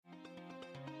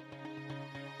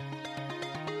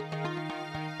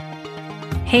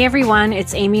Hey everyone,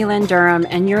 it's Amy Lynn Durham,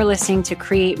 and you're listening to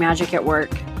Create Magic at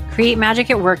Work. Create Magic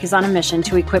at Work is on a mission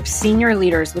to equip senior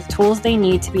leaders with tools they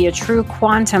need to be a true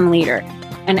quantum leader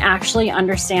and actually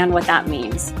understand what that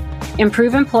means.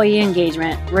 Improve employee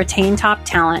engagement, retain top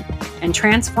talent, and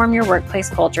transform your workplace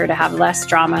culture to have less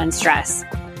drama and stress.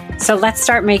 So let's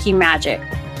start making magic.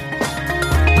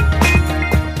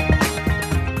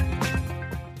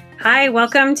 Hi,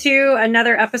 welcome to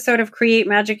another episode of Create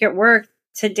Magic at Work.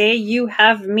 Today you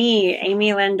have me,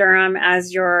 Amy Lynn Durham,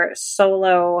 as your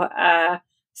solo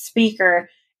speaker,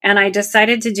 and I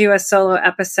decided to do a solo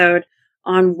episode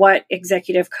on what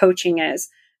executive coaching is.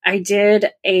 I did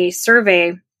a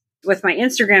survey with my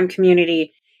Instagram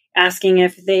community asking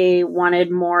if they wanted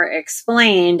more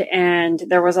explained, and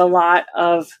there was a lot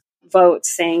of votes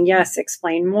saying, yes,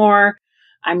 explain more.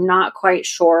 I'm not quite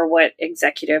sure what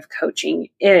executive coaching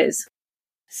is.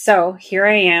 So here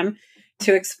I am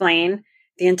to explain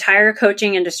the entire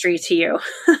coaching industry to you.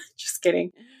 Just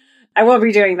kidding. I won't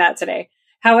be doing that today.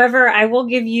 However, I will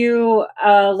give you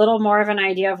a little more of an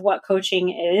idea of what coaching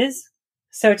is.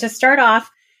 So to start off,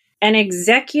 an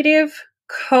executive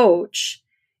coach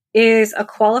is a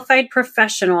qualified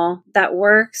professional that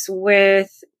works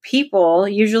with people,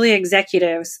 usually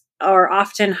executives, or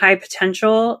often high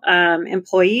potential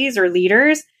employees or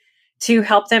leaders, to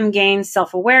help them gain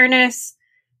self-awareness.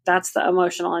 That's the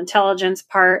emotional intelligence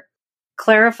part.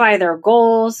 Clarify their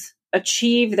goals,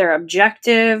 achieve their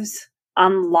objectives,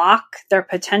 unlock their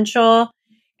potential,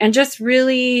 and just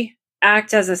really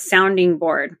act as a sounding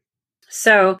board.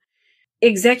 So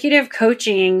executive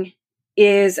coaching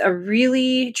is a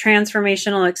really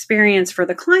transformational experience for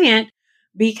the client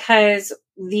because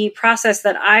the process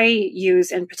that I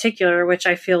use in particular, which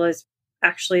I feel is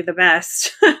actually the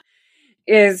best,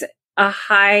 is a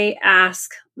high ask,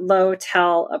 low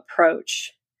tell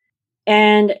approach.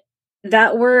 And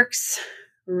that works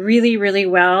really, really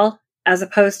well as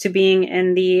opposed to being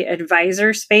in the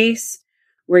advisor space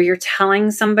where you're telling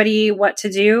somebody what to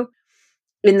do.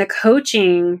 In the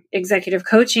coaching, executive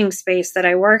coaching space that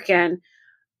I work in,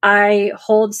 I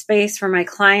hold space for my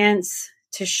clients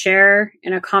to share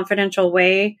in a confidential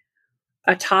way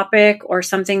a topic or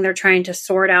something they're trying to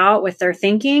sort out with their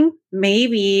thinking.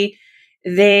 Maybe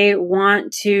they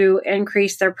want to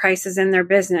increase their prices in their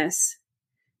business.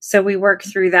 So we work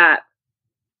through that.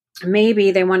 Maybe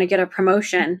they want to get a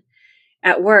promotion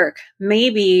at work.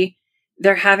 Maybe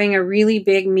they're having a really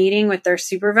big meeting with their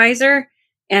supervisor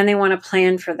and they want to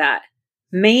plan for that.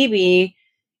 Maybe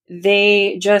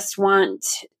they just want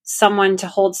someone to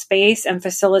hold space and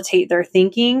facilitate their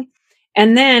thinking.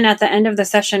 And then at the end of the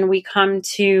session, we come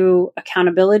to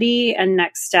accountability and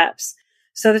next steps.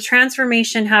 So the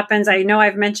transformation happens. I know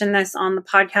I've mentioned this on the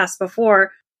podcast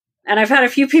before, and I've had a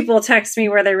few people text me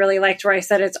where they really liked where I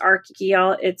said it's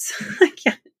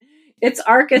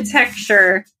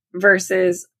architecture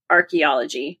versus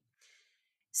archaeology.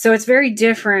 So it's very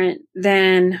different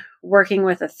than working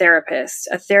with a therapist.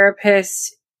 A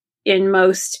therapist, in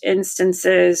most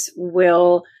instances,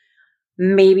 will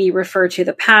maybe refer to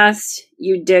the past.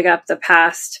 You dig up the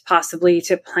past, possibly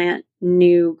to plant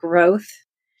new growth.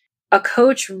 A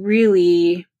coach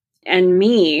really, and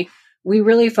me, we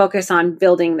really focus on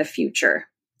building the future.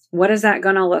 What is that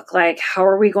going to look like? How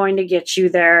are we going to get you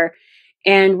there?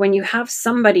 And when you have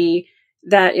somebody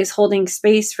that is holding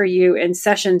space for you in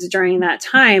sessions during that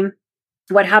time,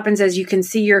 what happens is you can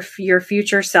see your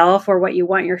future self or what you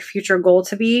want your future goal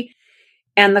to be.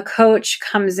 And the coach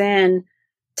comes in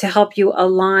to help you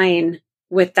align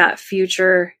with that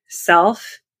future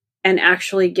self and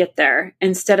actually get there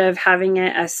instead of having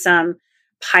it as some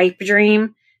pipe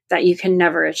dream that you can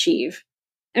never achieve.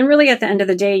 And really, at the end of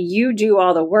the day, you do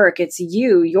all the work. It's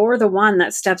you. You're the one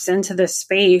that steps into this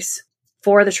space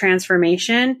for the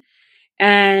transformation.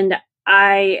 And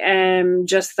I am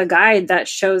just the guide that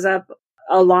shows up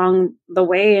along the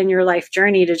way in your life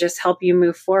journey to just help you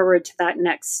move forward to that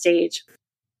next stage.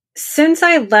 Since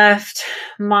I left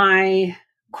my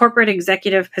corporate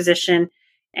executive position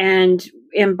and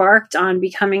embarked on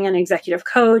becoming an executive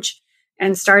coach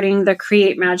and starting the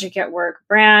Create Magic at Work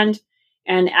brand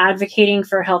and advocating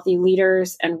for healthy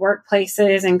leaders and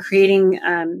workplaces and creating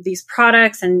these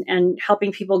products and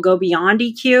helping people go beyond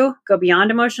EQ, go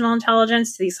beyond emotional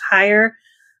intelligence to these higher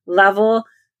level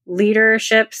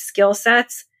leadership skill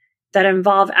sets that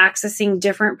involve accessing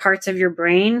different parts of your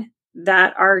brain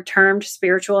that are termed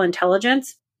spiritual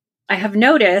intelligence. I have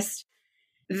noticed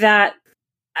that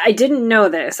I didn't know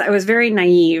this. I was very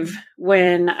naive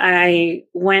when I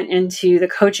went into the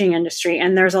coaching industry,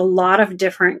 and there's a lot of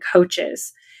different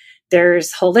coaches.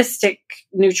 There's holistic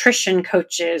nutrition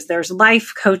coaches, there's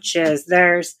life coaches,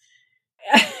 there's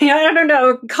I don't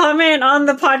know, comment on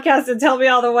the podcast and tell me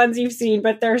all the ones you've seen,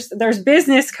 but there's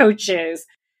business coaches,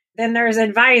 then there's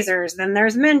advisors, then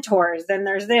there's mentors, then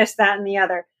there's this, that, and the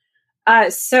other.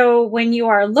 So when you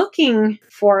are looking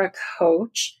for a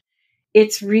coach,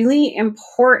 it's really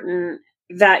important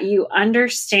that you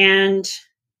understand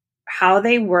how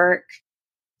they work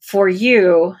for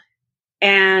you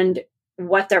and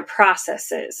what their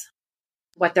process is,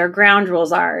 what their ground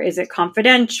rules are. Is it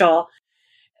confidential?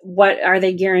 What are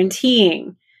they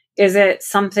guaranteeing? Is it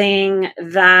something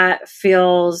that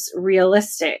feels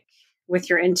realistic with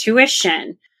your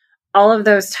intuition? All of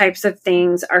those types of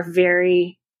things are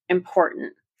very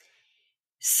important.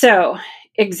 So,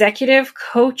 executive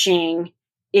coaching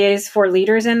is for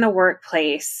leaders in the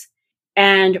workplace.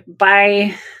 And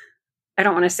I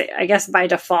don't want to say, I guess by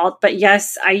default, but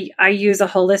yes, I use a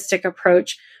holistic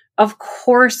approach. Of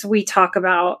course, we talk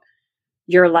about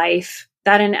your life.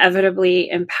 That inevitably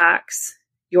impacts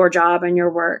your job and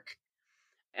your work.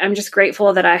 I'm just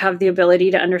grateful that I have the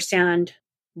ability to understand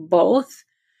both.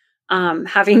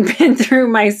 Having been through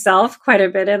myself quite a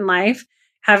bit in life,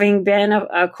 having been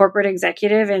a corporate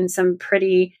executive in some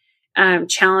pretty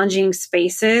challenging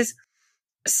spaces.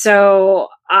 So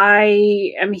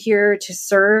I am here to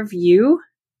serve you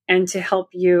and to help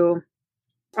you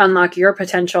unlock your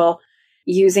potential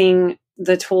using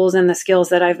the tools and the skills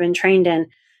that I've been trained in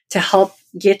to help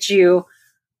get you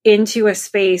into a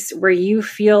space where you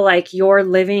feel like you're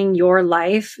living your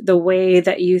life the way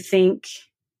that you think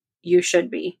you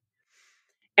should be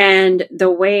and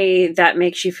the way that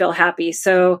makes you feel happy.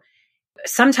 So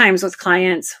sometimes with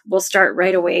clients, we'll start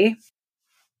right away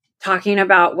talking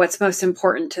about what's most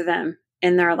important to them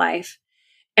in their life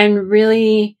and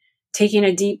really taking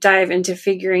a deep dive into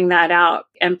figuring that out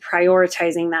and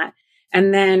prioritizing that.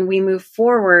 And then we move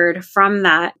forward from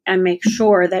that and make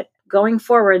sure that going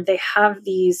forward, they have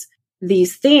these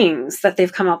things that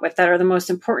they've come up with that are the most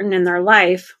important in their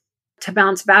life to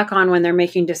bounce back on when they're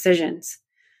making decisions.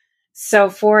 So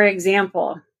for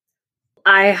example,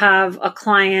 I have a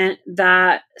client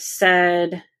that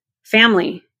said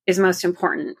family is most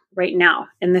important right now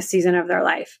in this season of their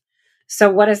life. So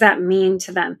what does that mean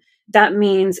to them? That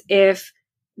means if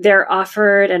they're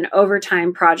offered an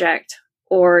overtime project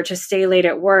or to stay late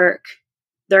at work,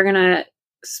 they're going to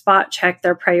spot check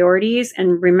their priorities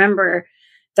and remember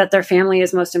that their family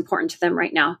is most important to them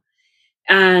right now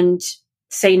and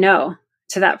say no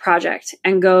to that project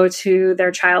and go to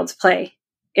their child's play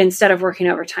instead of working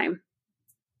overtime.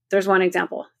 There's one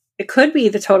example. It could be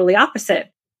the totally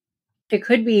opposite. It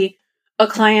could be a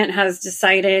client has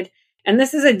decided, and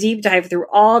this is a deep dive through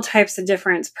all types of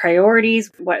different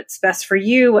priorities, what's best for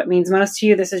you, what means most to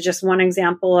you. This is just one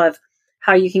example of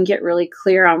how you can get really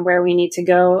clear on where we need to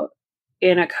go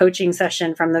in a coaching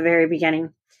session from the very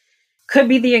beginning. Could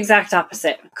be the exact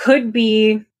opposite. Could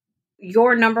be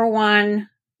your number one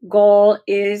goal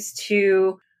is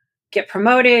to get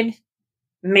promoted,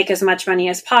 make as much money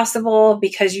as possible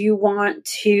because you want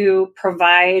to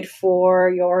provide for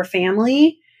your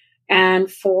family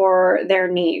and for their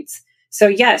needs. So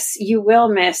yes, you will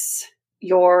miss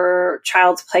your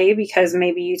child's play because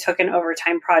maybe you took an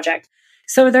overtime project.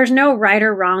 So there's no right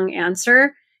or wrong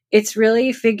answer. It's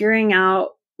really figuring out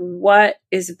what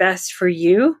is best for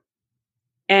you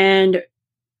and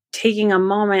taking a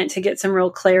moment to get some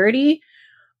real clarity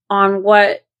on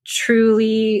what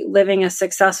truly living a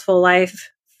successful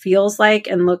life feels like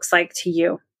and looks like to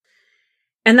you.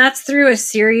 And that's through a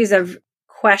series of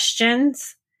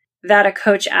questions that a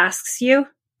coach asks you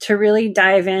to really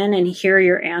dive in and hear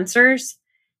your answers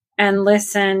and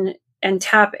listen and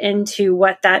tap into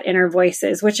what that inner voice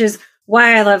is, which is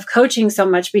why I love coaching so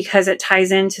much because it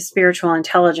ties into spiritual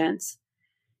intelligence.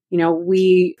 You know,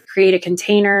 we create a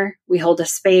container, we hold a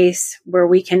space where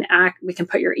we can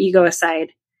put your ego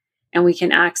aside and we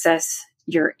can access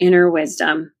your inner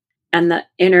wisdom and the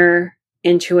inner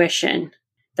intuition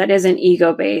that isn't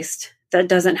ego-based, that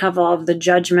doesn't have all of the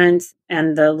judgments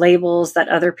and the labels that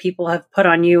other people have put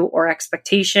on you or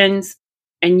expectations.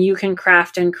 And you can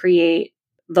craft and create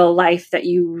the life that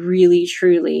you really,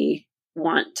 truly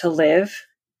want to live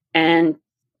and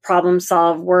problem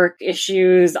solve work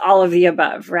issues, all of the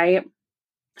above, right?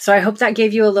 So I hope that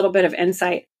gave you a little bit of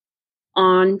insight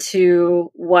onto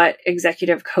what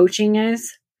executive coaching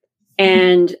is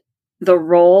and the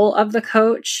role of the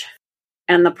coach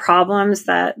and the problems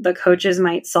that the coaches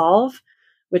might solve,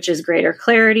 which is greater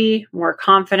clarity, more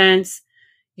confidence.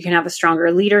 You can have a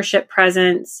stronger leadership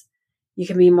presence. You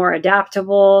can be more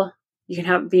adaptable. You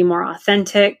can be more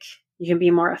authentic. You can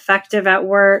be more effective at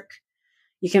work.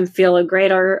 You can feel a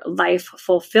greater life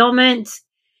fulfillment.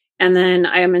 And then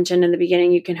I mentioned in the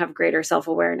beginning, you can have greater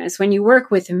self-awareness. When you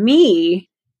work with me,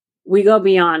 we go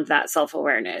beyond that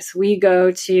self-awareness. We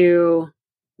go to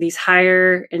these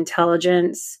higher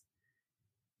intelligence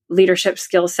leadership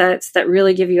skill sets that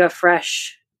really give you a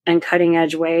fresh and cutting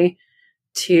edge way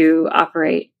to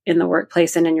operate in the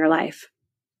workplace and in your life.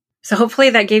 So hopefully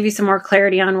that gave you some more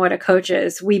clarity on what a coach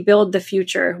is. We build the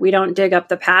future. We don't dig up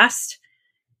the past.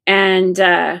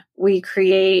 And we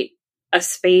create a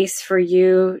space for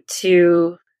you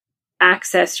to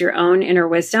access your own inner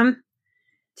wisdom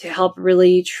to help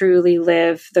really truly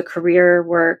live the career,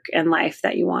 work, and life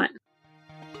that you want.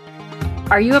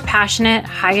 Are you a passionate,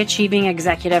 high-achieving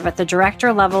executive at the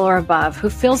director level or above who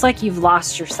feels like you've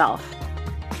lost yourself?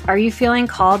 Are you feeling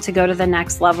called to go to the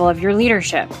next level of your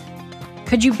leadership?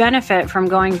 Could you benefit from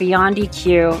going beyond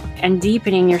EQ and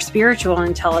deepening your spiritual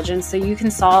intelligence so you can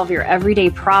solve your everyday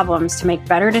problems to make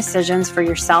better decisions for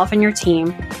yourself and your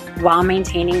team while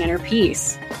maintaining inner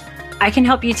peace? I can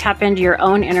help you tap into your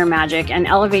own inner magic and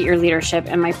elevate your leadership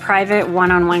in my private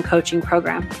one-on-one coaching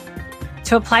program.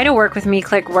 To apply to work with me,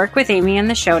 click Work with Amy in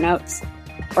the show notes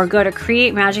or go to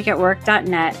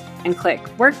createmagicatwork.net and click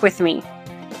Work with Me.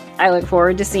 I look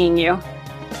forward to seeing you.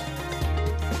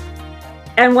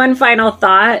 And one final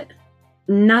thought,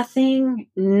 nothing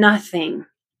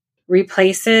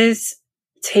replaces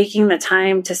taking the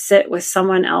time to sit with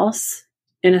someone else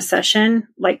in a session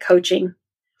like coaching.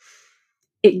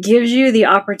 It gives you the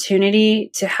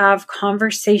opportunity to have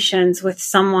conversations with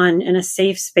someone in a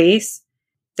safe space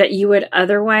that you would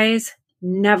otherwise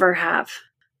never have.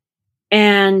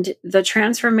 And the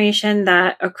transformation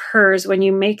that occurs when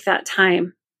you make that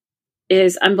time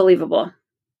is unbelievable.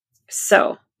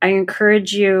 So I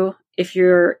encourage you, if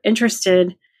you're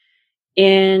interested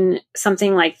in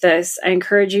something like this, I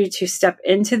encourage you to step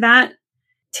into that,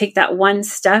 take that one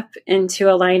step into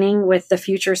aligning with the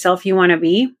future self you want to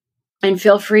be, and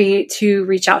feel free to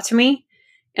reach out to me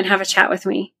and have a chat with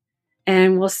me.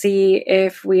 And we'll see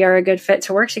if we are a good fit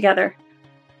to work together.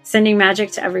 Sending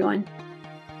magic to everyone.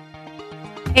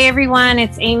 Hey everyone,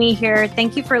 it's Amy here.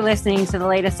 Thank you for listening to the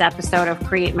latest episode of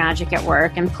Create Magic at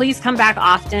Work. And please come back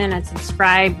often and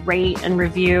subscribe, rate, and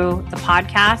review the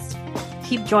podcast.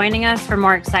 Keep joining us for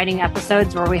more exciting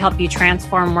episodes where we help you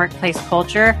transform workplace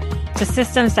culture to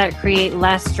systems that create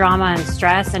less drama and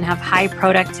stress and have high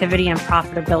productivity and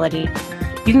profitability.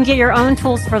 You can get your own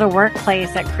tools for the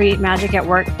workplace at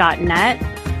createmagicatwork.net.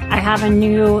 I have a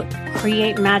new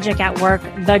Create Magic at Work,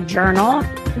 the journal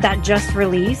that just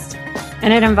released.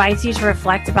 And it invites you to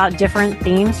reflect about different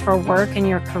themes for work and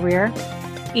your career.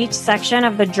 Each section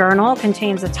of the journal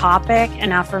contains a topic,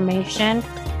 an affirmation,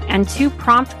 and 2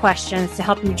 prompt questions to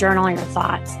help you journal your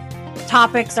thoughts.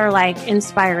 Topics are like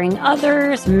inspiring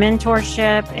others,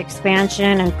 mentorship,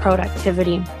 expansion, and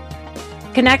productivity.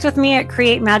 Connect with me at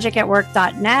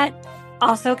createmagicatwork.net.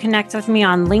 Also connect with me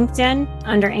on LinkedIn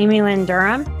under Amy Lynn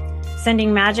Durham.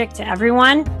 Sending magic to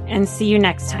everyone, and see you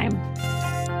next time.